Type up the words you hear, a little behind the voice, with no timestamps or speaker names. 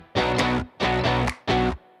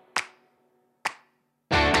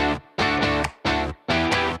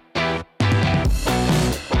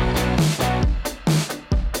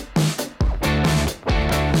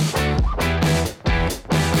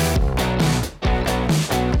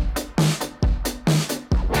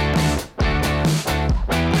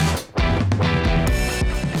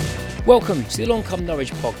Welcome to the Long Come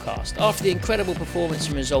Norwich podcast. After the incredible performance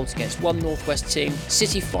and result against one North West team,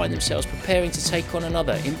 City find themselves preparing to take on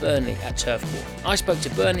another in Burnley at Turf Court. I spoke to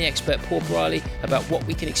Burnley expert Paul Brierley about what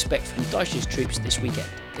we can expect from Dyche's troops this weekend.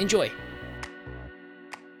 Enjoy.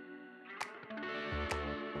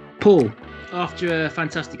 Paul, after a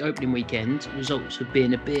fantastic opening weekend, results have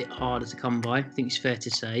been a bit harder to come by, I think it's fair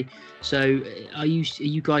to say. So are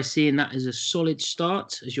you guys seeing that as a solid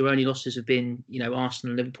start, as your only losses have been,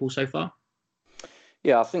 Arsenal and Liverpool so far?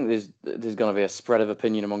 Yeah, I think there's going to be a spread of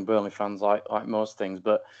opinion among Burnley fans, like most things.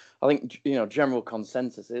 But I think general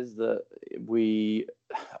consensus is that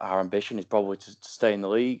our ambition is probably to stay in the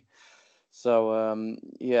league. So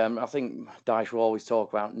I think Dyche will always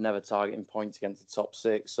talk about never targeting points against the top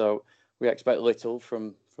six. So we expect little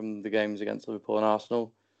from the games against Liverpool and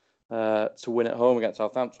Arsenal. To win at home against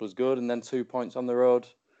Southampton was good, and then 2 points on the road,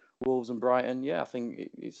 Wolves and Brighton. Yeah, I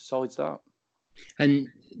think it's a solid start. And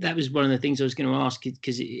that was one of the things I was going to ask,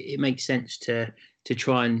 because it makes sense to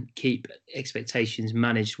try and keep expectations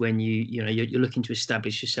managed when you're looking to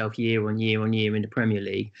establish yourself year on year in the Premier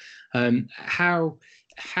League. How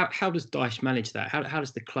does Dyche manage that? How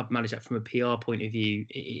does the club manage that from a PR point of view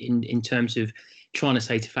in terms of trying to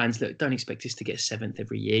say to fans, look, don't expect us to get seventh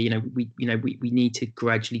every year. We need to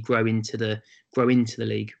gradually grow into the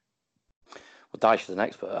league. Well, Dyche is an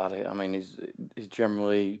expert at it. I mean, he's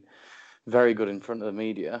generally very good in front of the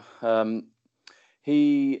media.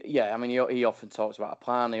 He often talks about a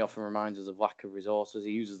plan. He often reminds us of lack of resources.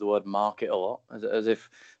 He uses the word market a lot, as if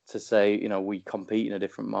to say, we compete in a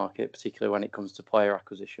different market, particularly when it comes to player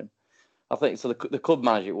acquisition. I think so. The club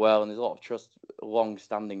manage it well, and there's a lot of trust,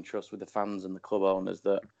 long-standing trust with the fans and the club owners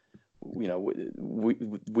that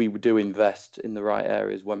we do invest in the right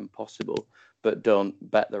areas when possible, but don't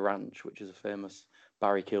bet the ranch, which is a famous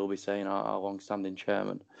Barry Kilby saying, our long-standing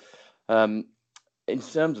chairman. In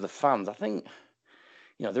terms of the fans, I think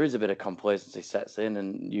there is a bit of complacency sets in,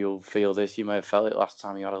 and you'll feel this. You may have felt it last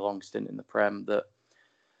time you had a long stint in the Prem, that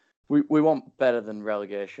we want better than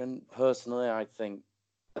relegation. Personally, I think.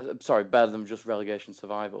 Better than just relegation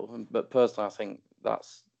survival. But personally, I think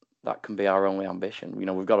that can be our only ambition.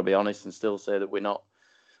 We've got to be honest and still say that we're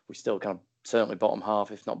still kind of certainly bottom half,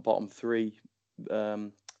 if not bottom three,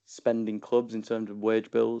 spending clubs in terms of wage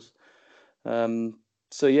bills. It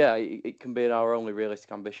can be our only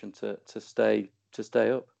realistic ambition to stay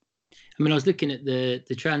up. I mean, I was looking at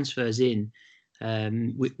the transfers in.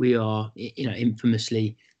 We are,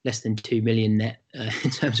 infamously less than 2 million net in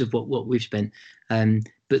terms of what we've spent.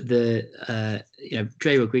 But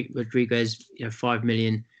Dre Rodriguez, 5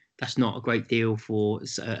 million. That's not a great deal for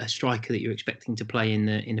a striker that you're expecting to play in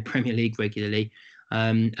the Premier League regularly.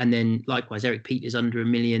 And then likewise, Eric Peters under 1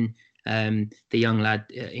 million. The young lad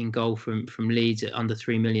in goal from Leeds at under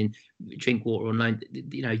 3 million. Drinkwater on loan.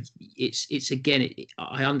 It's again.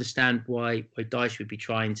 I understand why Dyche would be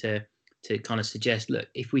trying to kind of suggest, look,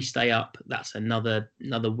 if we stay up, that's another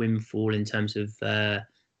windfall in terms of the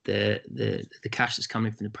cash that's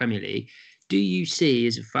coming from the Premier League. Do you see,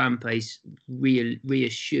 as a fan base,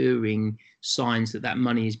 reassuring signs that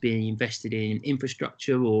money is being invested in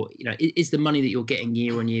infrastructure, or is the money that you're getting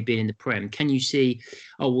year on year being in the Prem? Can you see,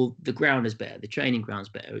 the ground is better, the training ground's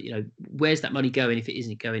better? Where's that money going if it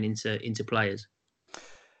isn't going into players?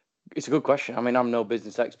 It's a good question. I mean, I'm no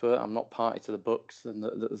business expert. I'm not party to the books and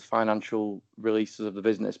the financial releases of the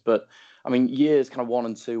business. But, I mean, years kind of 1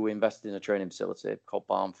 and 2, we invested in a training facility called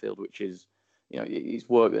Barnfield, which is, it's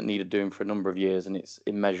work that needed doing for a number of years, and it's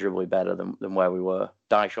immeasurably better than where we were.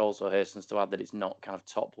 Dyche also hastens to add that it's not kind of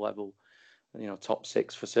top level, top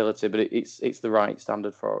six facility, but it's the right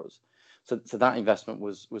standard for us. So that investment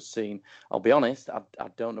was seen. I'll be honest, I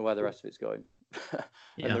don't know where the rest of it's going.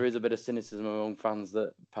 And there is a bit of cynicism among fans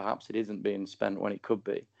that perhaps it isn't being spent when it could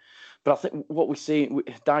be. But I think what we see,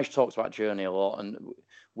 Dyche talks about journey a lot, and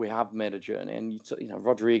we have made a journey. And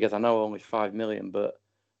Rodriguez, I know only 5 million, but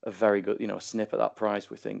a very good, a snip at that price,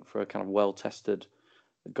 we think, for a kind of well-tested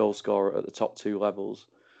goal scorer at the top 2 levels.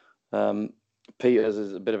 Peters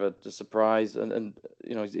is a bit of a surprise, and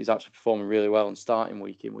he's actually performing really well and starting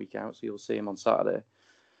week in, week out. So you'll see him on Saturday.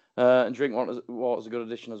 And Drinkwater was a good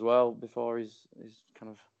addition as well before his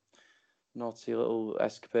kind of naughty little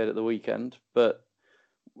escapade at the weekend. But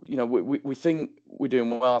we think we're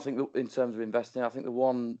doing well. I think in terms of investing, I think the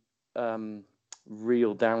one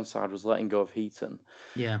real downside was letting go of Heaton.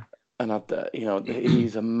 Yeah. And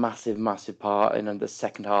he's a massive part in the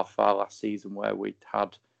second half of our last season where we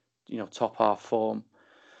had top half form.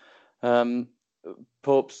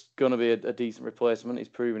 Pope's going to be a decent replacement. He's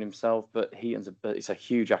proven himself, but it's a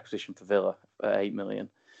huge acquisition for Villa at 8 million.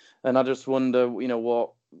 And I just wonder,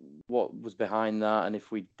 what what was behind that, and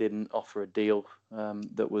if we didn't offer a deal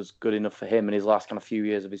that was good enough for him in his last kind of few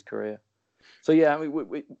years of his career. So yeah, I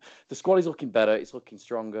mean, the squad is looking better. It's looking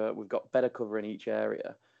stronger. We've got better cover in each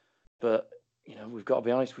area, but we've got to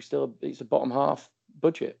be honest. It's a bottom half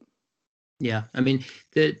budget. Yeah, I mean,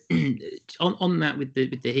 on that with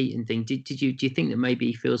the Heaton thing, do you think that maybe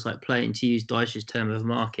he feels like playing, to use Dyche's term of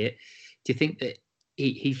market? Do you think that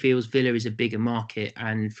he feels Villa is a bigger market,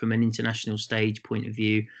 and from an international stage point of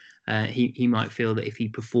view, he might feel that if he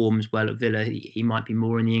performs well at Villa, he might be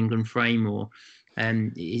more in the England frame, or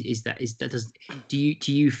do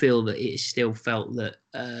you feel that it is still felt that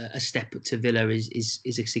a step to Villa is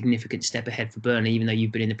a significant step ahead for Burnley, even though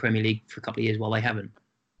you've been in the Premier League for a couple of years while they haven't?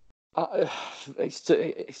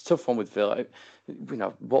 It's tough one with Villa.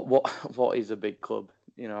 What is a big club?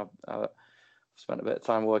 I've spent a bit of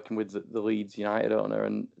time working with the Leeds United owner,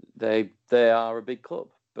 and they are a big club,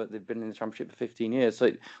 but they've been in the Championship for 15 years.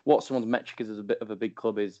 So what someone's metric is as a bit of a big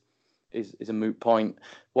club is a moot point.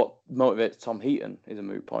 What motivates Tom Heaton is a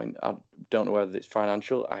moot point. I don't know whether it's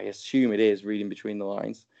financial. I assume it is, reading between the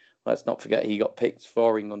lines. Let's not forget he got picked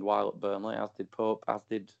for England while at Burnley, as did Pope, as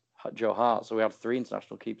did Joe Hart. So we had 3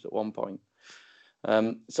 international keepers at one point.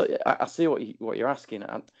 So I see what you're asking.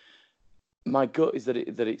 And my gut is that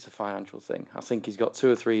it's a financial thing. I think he's got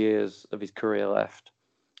 2 or 3 years of his career left,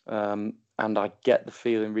 and I get the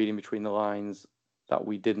feeling, reading between the lines, that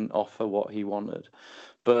we didn't offer what he wanted.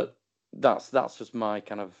 But that's just my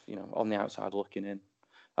kind of on the outside looking in.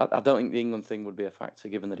 I don't think the England thing would be a factor,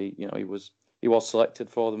 given that he was selected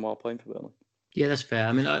for them while playing for Burnley. Yeah, that's fair.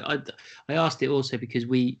 I mean, I asked it also because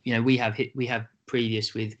we have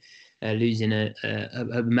previous with losing a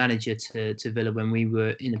manager to Villa when we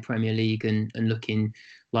were in the Premier League and looking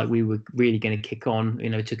like we were really going to kick on.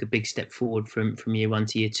 Took a big step forward from year 1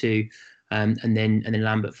 to year 2, and then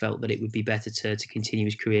Lambert felt that it would be better to continue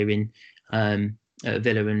his career in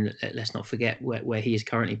Villa, and let's not forget where he is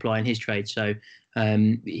currently plying his trade. So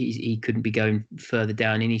he couldn't be going further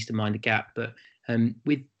down. He needs to mind the gap, but.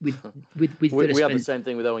 We had the same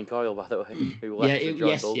thing with Owen Coyle, by the way, who left to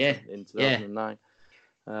join Bolton in 2009.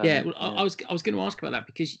 I was going to ask about that,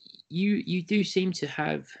 because you do seem to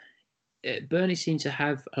have Burnley seem to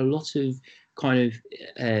have a lot of kind of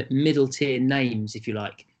middle tier names, if you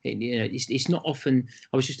like. It's not often.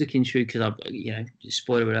 I was just looking through because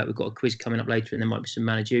spoiler alert, we've got a quiz coming up later, and there might be some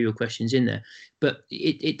managerial questions in there. But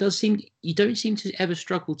it does seem you don't seem to ever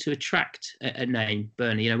struggle to attract a name,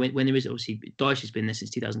 Burnley. When there is, obviously Dyche has been there since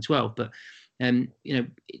 2012, but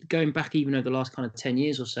going back even over the last kind of 10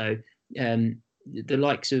 years or so, the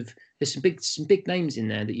likes of, there's some big names in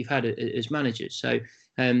there that you've had as managers. So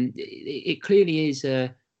it clearly is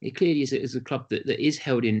a club that is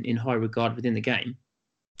held in high regard within the game.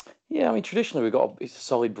 Yeah, I mean, traditionally it's a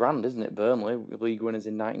solid brand, isn't it? Burnley, league winners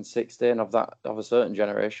in 1960, and of a certain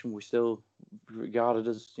generation, we still regarded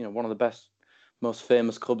as one of the best, most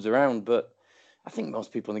famous clubs around. But I think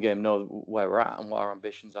most people in the game know where we're at and what our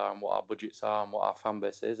ambitions are and what our budgets are and what our fan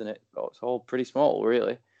base is, and it's all pretty small,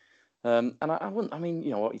 really. And I wouldn't. I mean,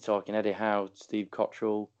 what you're talking: Eddie Howe, Steve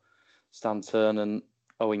Cottrell, Stan Ternent,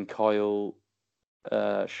 Owen Coyle,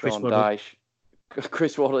 Sean Dyche.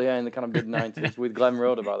 Chris Waddle, in the kind of mid-90s with Glenn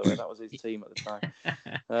Roeder, by the way. That was his team at the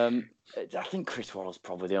time. I think Chris Waddle's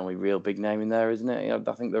probably the only real big name in there, isn't it?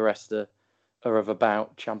 I think the rest are of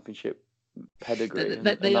about Championship pedigree.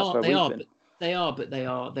 They're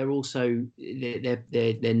also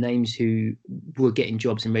they're names who were getting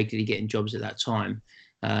jobs and regularly getting jobs at that time.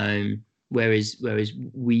 Whereas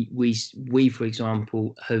we, for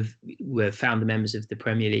example, were founder members of the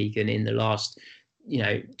Premier League, and in the last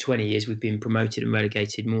 20 years we've been promoted and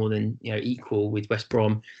relegated more than equal with West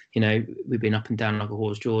Brom. We've been up and down like a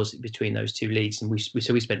horse jaws between those two leagues, and we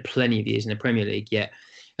spent plenty of years in the Premier League. Yet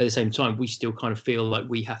at the same time, we still kind of feel like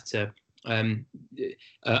we have to earn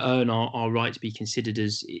our right to be considered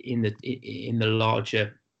as in the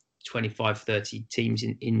larger 25-30 teams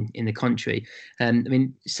in the country. I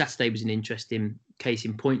mean, Saturday was an interesting case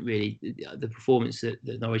in point, really. The performance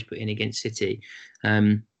that Norwich put in against City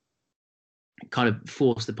kind of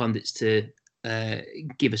forced the pundits to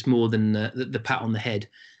give us more than the pat on the head.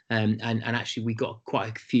 And actually, we got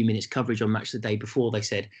quite a few minutes coverage on Match the Day before they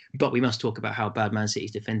said, but we must talk about how bad Man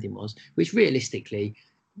City's defending was, which realistically,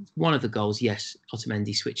 one of the goals, yes,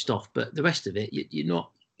 Otamendi switched off, but the rest of it, you're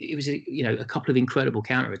not. It was a couple of incredible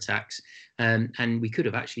counter-attacks, and we could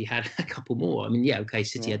have actually had a couple more. I mean,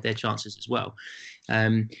 City had their chances as well,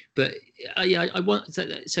 but I want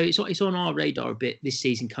so it's on our radar a bit this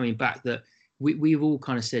season coming back that we've all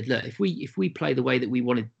kind of said, look, if we play the way that we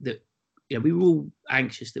wanted, that we were all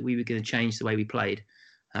anxious that we were going to change the way we played,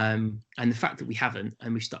 And the fact that we haven't,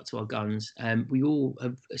 and we've stuck to our guns, we all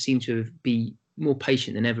seem to be more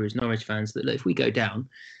patient than ever as Norwich fans. That look, if we go down,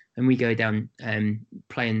 and we go down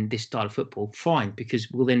playing this style of football, fine, because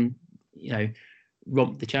we'll then,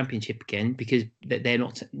 romp the Championship again, because they're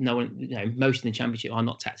not. No one, most in the Championship are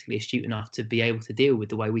not tactically astute enough to be able to deal with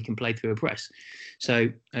the way we can play through a press. So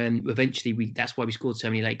eventually, that's why we scored so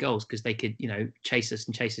many late goals, because they could, chase us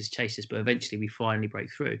and chase us, but eventually we finally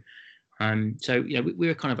break through. So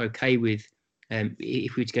we're kind of okay with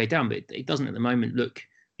if we were to go down, but it doesn't at the moment look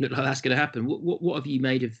like that's going to happen. What have you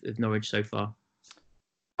made of Norwich so far?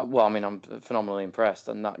 Well, I mean, I'm phenomenally impressed,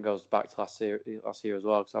 and that goes back to last year as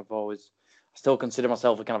well, because I still consider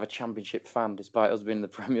myself a kind of a Championship fan, despite us being in the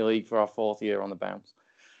Premier League for our 4th year on the bounce.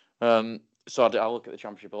 So I look at the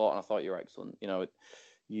Championship a lot, and I thought you were excellent.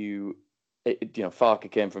 Farke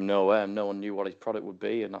came from nowhere, and no one knew what his product would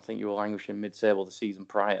be, and I think you were languishing mid-table the season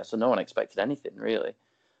prior, so no one expected anything really.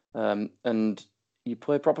 And you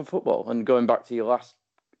play proper football. And going back to your last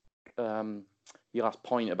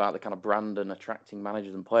point about the kind of brand and attracting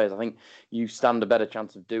managers and players, I think you stand a better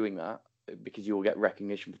chance of doing that because you will get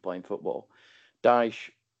recognition for playing football. Dyche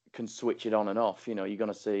can switch it on and off. You're going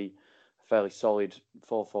to see a fairly solid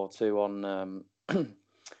 4-4-2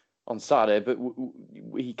 on Saturday, but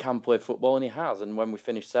he can play football, and he has. And when we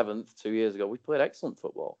finished 7th 2 years ago, we played excellent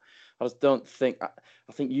football. I just don't think.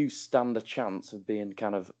 I think you stand a chance of being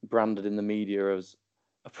kind of branded in the media as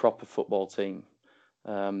a proper football team,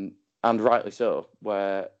 and rightly so,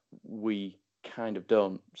 where we kind of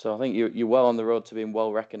don't. So I think you're well on the road to being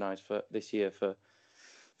well recognised for this year for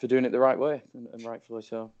doing it the right way, and rightfully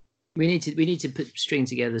so. We need to string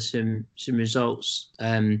together some results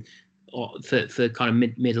for kind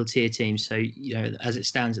of middle tier teams. So as it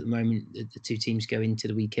stands at the moment, the two teams go into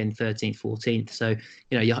the weekend 13th, 14th. So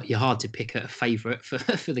you're hard to pick a favourite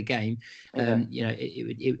for the game.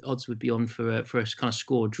 Odds would be on for a kind of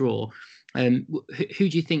score draw. Who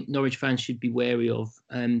do you think Norwich fans should be wary of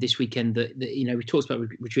this weekend? That we talked about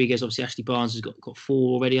Rodriguez. Obviously, Ashley Barnes has got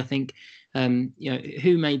 4 already, I think.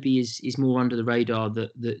 Who maybe is more under the radar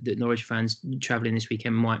that Norwich fans travelling this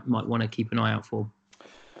weekend might want to keep an eye out for?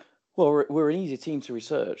 Well, we're an easy team to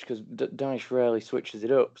research because Dyche rarely switches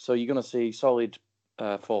it up. So you're going to see solid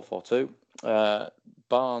 4-4-2.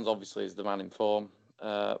 Barnes obviously is the man in form,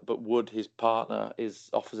 but Wood, his partner,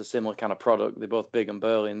 offers a similar kind of product. They're both big and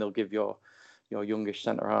burly, and they'll give your youngish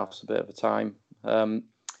centre halves a bit of a time. So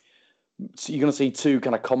you're going to see 2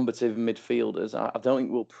 kind of combative midfielders. I don't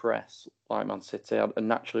think we'll press like Man City, and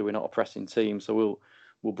naturally we're not a pressing team, so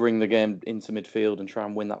we'll bring the game into midfield and try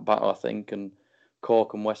and win that battle, I think. And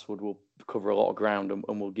Cork and Westwood will cover a lot of ground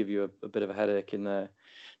and will give you a bit of a headache in there.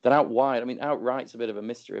 Then out wide, I mean, outright's a bit of a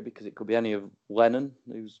mystery because it could be any of Lennon,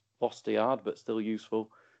 who's lost a yard but still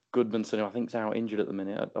useful, Goodmanson, who I think's out injured at the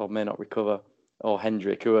minute or may not recover, or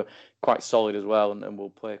Hendrick, who are quite solid as well and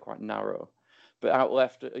will play quite narrow. But out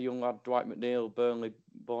left, a young lad, Dwight McNeil, Burnley,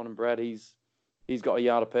 born and bred, he's got a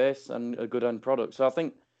yard of pace and a good end product. So I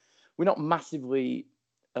think we're not massively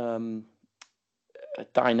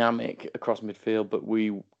dynamic across midfield, but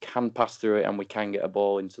we can pass through it and we can get a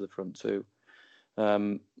ball into the front too.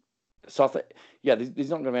 So I think, there's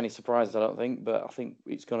not going to be any surprises, I don't think, but I think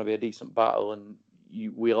it's going to be a decent battle, and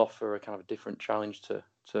we'll offer a kind of a different challenge to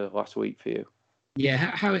last week for you. Yeah,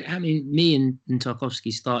 how me and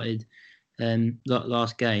Tarkowski started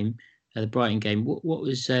last game, the Brighton game.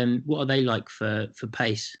 What are they like for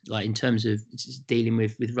pace, like in terms of dealing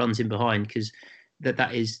with runs in behind? Because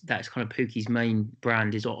that's kind of Pookie's main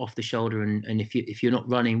brand is off the shoulder, and if you're not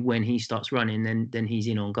running when he starts running, then he's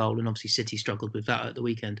in on goal. And obviously City struggled with that at the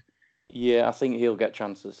weekend. Yeah, I think he'll get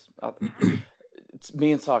chances.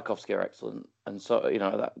 Me and Tarkowski are excellent, and so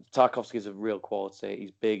that Tarkowski is a real quality.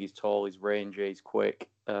 He's big, he's tall, he's rangy, he's quick.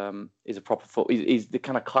 He's a proper he's the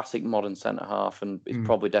kind of classic modern centre half, and is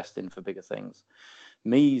probably destined for bigger things.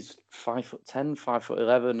 He's 5'10",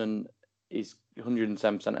 5'11", and he's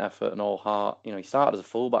 110% effort and all heart. He started as a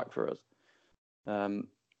fullback for us, and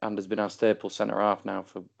has been our staple centre half now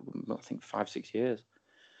for I think 5-6 years.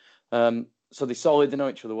 So they're solid, they know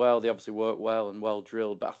each other well, they obviously work well and well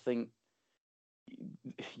drilled, but I think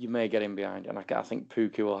you may get in behind, and I think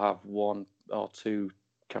Pookie will have 1 or 2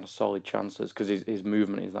 kind of solid chances because his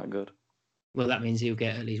movement is that good. Well, that means he'll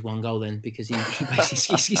get at least 1 goal then, because he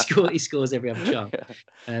basically he scores every other chance.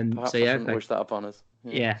 Perhaps I shouldn't wish that upon us.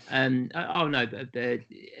 Yeah. As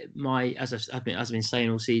I've been saying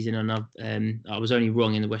all season, and I was only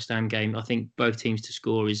wrong in the West Ham game. I think both teams to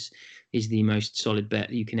score is the most solid bet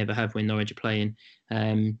you can ever have when Norwich are playing.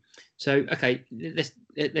 So okay,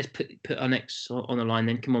 let's put our necks on the line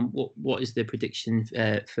then. Come on, what is the prediction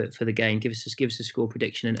for the game? Give us a score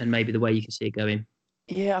prediction and maybe the way you can see it going.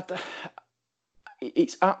 Yeah,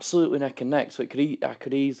 it's absolutely neck and neck. So I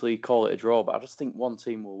could easily call it a draw, but I just think one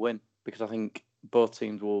team will win because I think both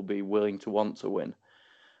teams will be willing to want to win.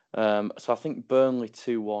 So I think Burnley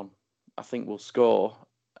 2-1. I think we'll score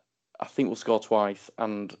twice,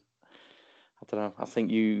 and I don't know. I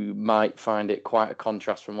think you might find it quite a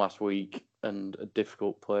contrast from last week and a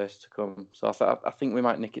difficult place to come. So I think we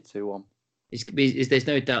might nick it 2-1. There's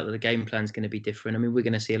no doubt that the game plan is going to be different. I mean, we're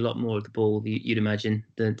going to see a lot more of the ball, you'd imagine,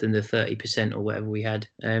 than the 30% or whatever we had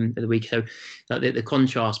the week. So like the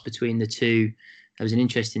contrast between the two, there was an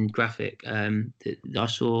interesting graphic that I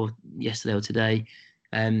saw yesterday or today.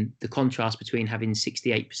 The contrast between having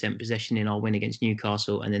 68% possession in our win against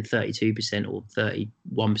Newcastle and then 32% or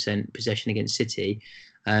 31% possession against City.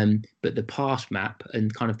 But the pass map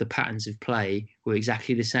and kind of the patterns of play were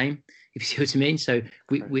exactly the same, if you see what I mean. So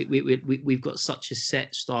we've got such a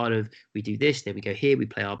set style of we do this, then we go here, we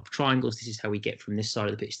play our triangles. This is how we get from this side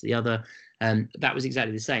of the pitch to the other. That was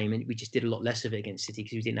exactly the same, and we just did a lot less of it against City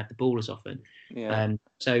because we didn't have the ball as often. Yeah.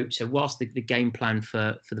 So whilst the game plan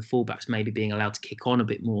for the fullbacks maybe being allowed to kick on a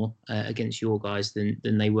bit more against your guys than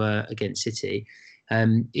they were against City,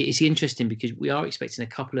 it's interesting because we are expecting a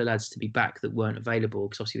couple of lads to be back that weren't available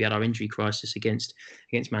because obviously we had our injury crisis against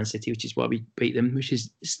Man City, which is why we beat them, which is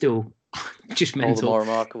still just mental. All the more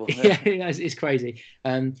remarkable. Yeah, it's crazy.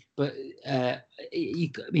 But I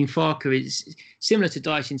mean, Farke is similar to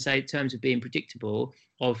Dyche in terms of being predictable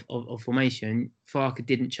of formation. Farke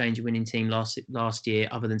didn't change a winning team last year,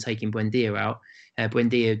 other than taking Buendia out. We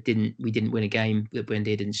didn't win a game that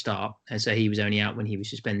Buendia didn't start, and so he was only out when he was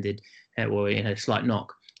suspended or he had a slight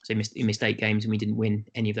knock. So he missed 8 games, and we didn't win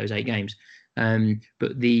any of those 8 games.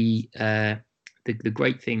 But the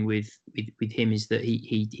great thing with him is that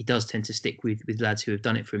he does tend to stick with lads who have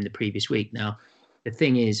done it for him the previous week. Now, the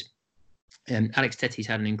thing is, Alex Tetty's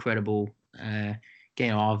had an incredible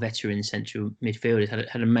game. Our veteran central midfielders had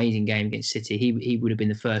an amazing game against City. He would have been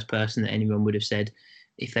the first person that anyone would have said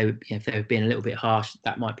if they were being a little bit harsh,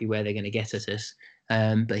 that might be where they're going to get at us.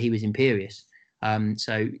 But he was imperious.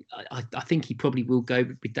 So I think he probably will go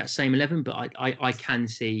with that same 11, but I can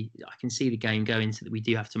see the game going so that we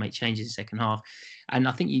do have to make changes in the second half. And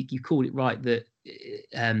I think you called it right that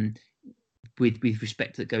with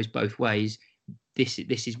respect that goes both ways. This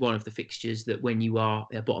is one of the fixtures that when you are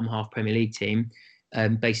a bottom half Premier League team,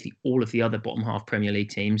 basically all of the other bottom half Premier League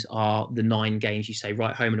teams are the 9 games you say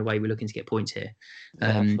right, home and away, we're looking to get points here.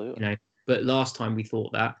 Absolutely. But last time we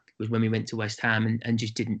thought that was when we went to West Ham and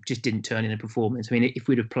just didn't turn in a performance. I mean, if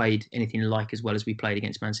we'd have played anything like as well as we played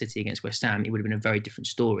against Man City against West Ham, it would have been a very different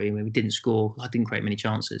story. I mean, we didn't score. I didn't create many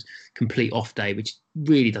chances. Complete off day, which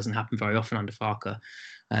really doesn't happen very often under Farke.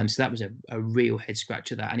 So that was a real head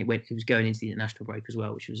scratcher, that, and it was going into the international break as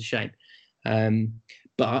well, which was a shame.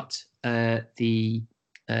 But I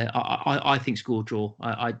think score draw.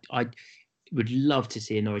 I would love to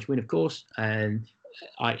see a Norwich win, of course.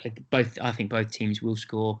 I think both teams will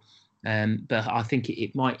score, but I think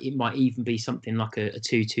it might even be something like a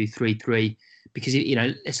 2-2, 3-3, because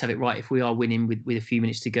let's have it right. If we are winning with a few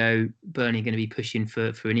minutes to go, Burnley are going to be pushing for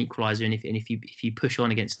an equaliser, and if you push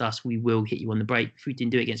on against us, we will hit you on the break. If we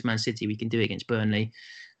didn't do it against Man City, we can do it against Burnley,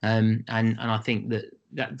 and I think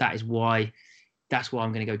that is why. That's why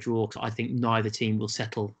I'm going to go draw, because I think neither team will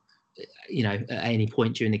settle, at any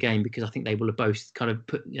point during the game, because I think they will have both kind of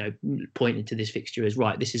pointed to this fixture as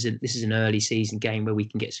right. This is an early season game where we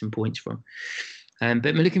can get some points from. But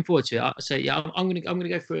I'm looking forward to it. So yeah, I'm going to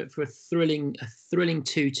go for a thrilling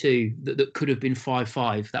 2-2 that could have been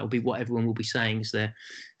 5-5. That will be what everyone will be saying as that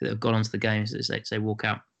have gone onto the game as they walk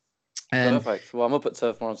out. Perfect. Well, I'm up at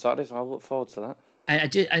Turf Moor on Saturday, so I'll look forward to that.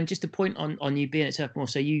 And just a point on you being at Turf Moor.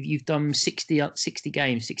 So you've done 60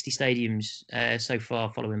 games, 60 stadiums so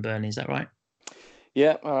far following Burnley. Is that right?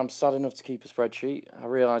 Yeah, I'm sad enough to keep a spreadsheet. I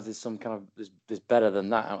realise there's some there's better than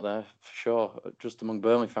that out there for sure. Just among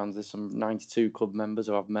Burnley fans, there's some 92 club members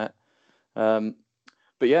who I've met. But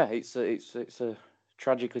yeah, it's a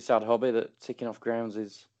tragically sad hobby that ticking off grounds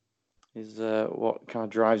is what kind of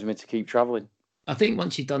drives me to keep travelling. I think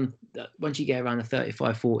once you get around the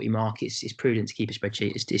 35-40 mark, it's prudent to keep a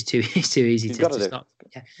spreadsheet. It's too easy to start.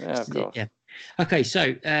 Yeah, of course. Yeah. Okay,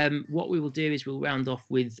 so what we will do is we'll round off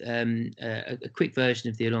with a quick version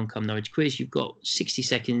of the Along Come Norwich quiz. You've got 60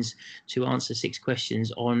 seconds to answer 6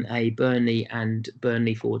 questions on a Burnley and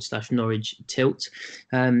Burnley/Norwich tilt.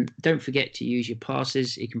 Don't forget to use your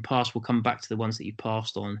passes. You can pass. We'll come back to the ones that you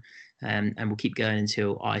passed on, and we'll keep going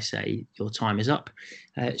until I say your time is up.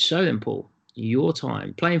 So then, Paul, Your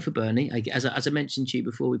time. Playing for Burnley. As I mentioned to you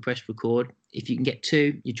before we pressed record, if you can get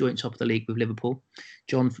 2, you're joint top of the league with Liverpool.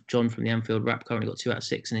 John from the Anfield Wrap currently got 2 out of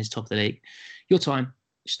 6 and is top of the league. Your time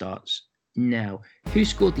starts now. Who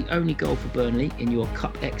scored the only goal for Burnley in your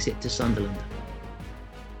cup exit to Sunderland?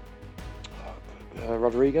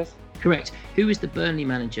 Rodriguez? Correct. Who was the Burnley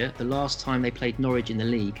manager the last time they played Norwich in the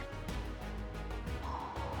league?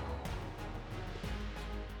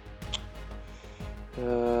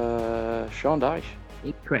 Sean Dyche.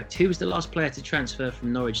 Incorrect. Who was the last player to transfer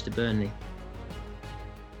from Norwich to Burnley?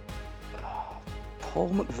 Paul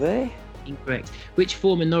McVeigh? Incorrect. Which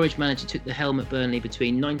former Norwich manager took the helm at Burnley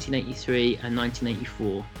between 1983 and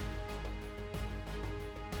 1984?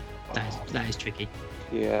 That is tricky.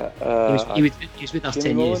 Yeah. He was with us Jimmy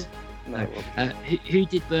 10 years. No. Who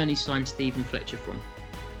did Burnley sign Stephen Fletcher from?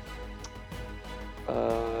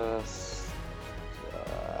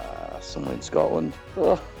 Someone in Scotland.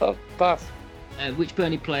 Pass. Which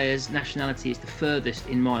Burnley player's nationality is the furthest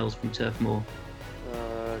in miles from Turf Moor?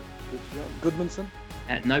 Goodmanson?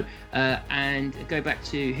 No. And go back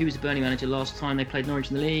to who was the Burnley manager last time they played Norwich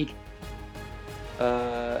in the league?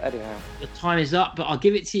 Eddie Howe. The time is up, but I'll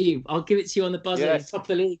give it to you. I'll give it to you on the buzzer. Yes. Top of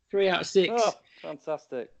the league, 3 out of 6. Oh,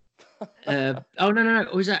 fantastic. No.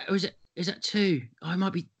 Or is that 2? Oh, it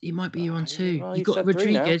might be you on 2. Well, you got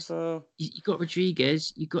Rodriguez. Now, so... You got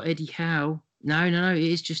Rodriguez. You got Eddie Howe. No. It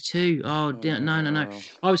is just 2. Oh, no.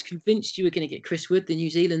 I was convinced you were going to get Chris Wood, the New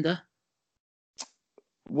Zealander.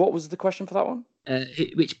 What was the question for that one?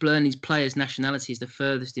 Which Burnley's player's nationality is the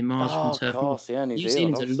furthest in miles from Turf Moor? Of course, yeah, New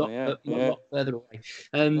Zealand's a lot further away.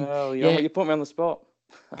 You put me on the spot.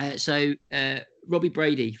 So Robbie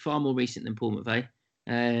Brady, far more recent than Paul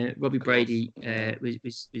McVeigh. Robbie Brady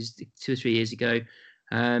was 2 or 3 years ago.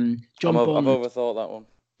 John Bond. I've overthought that one.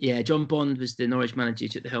 Yeah, John Bond was the Norwich manager who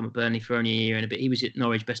took the helm at Burnley for only a year and a bit. He was at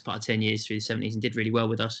Norwich best part of 10 years through the 70s and did really well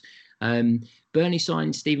with us. Burnley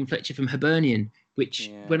signed Stephen Fletcher from Hibernian,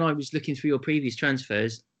 which when I was looking through your previous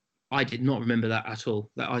transfers, I did not remember that at all.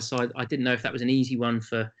 I didn't know if that was an easy one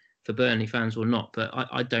for Burnley fans or not, but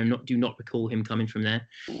I do not recall him coming from there.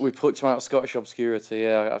 We plucked him out of Scottish obscurity.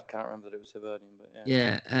 Yeah, I can't remember that it was Hibernian, but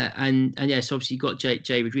yeah. Yeah, and so obviously you got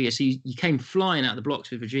Jay Rodriguez. So you came flying out of the blocks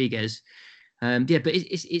with Rodriguez. But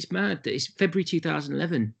it's mad that it's February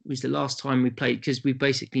 2011 was the last time we played because we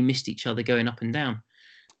basically missed each other going up and down.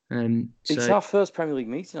 It's our first Premier League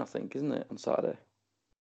meeting, I think, isn't it, on Saturday?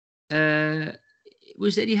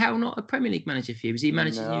 Was Eddie Howe not a Premier League manager for you? Was he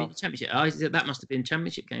managing you in the Championship? That must have been a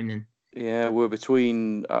Championship game then. Yeah, we're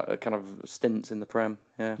between kind of stints in the Prem.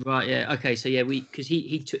 Yeah. Right. Yeah. Okay. So yeah, because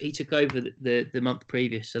he took over the month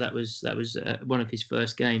previous, so that was one of his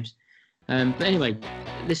first games. But anyway,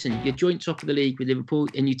 listen, you're joint top of the league with Liverpool,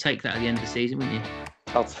 and you take that at the end of the season, wouldn't you?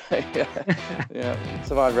 I'll say, yeah.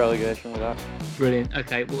 Survived relegation with that. Brilliant.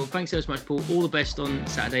 Okay, well, thanks so much, Paul. All the best on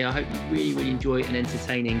Saturday. I hope you really, really enjoy an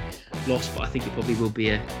entertaining loss, but I think it probably will be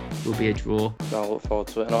a draw. I'll look forward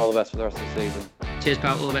to it, and all the best for the rest of the season. Cheers,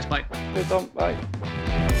 pal. All the best. Bye. Cheers, Tom. Bye.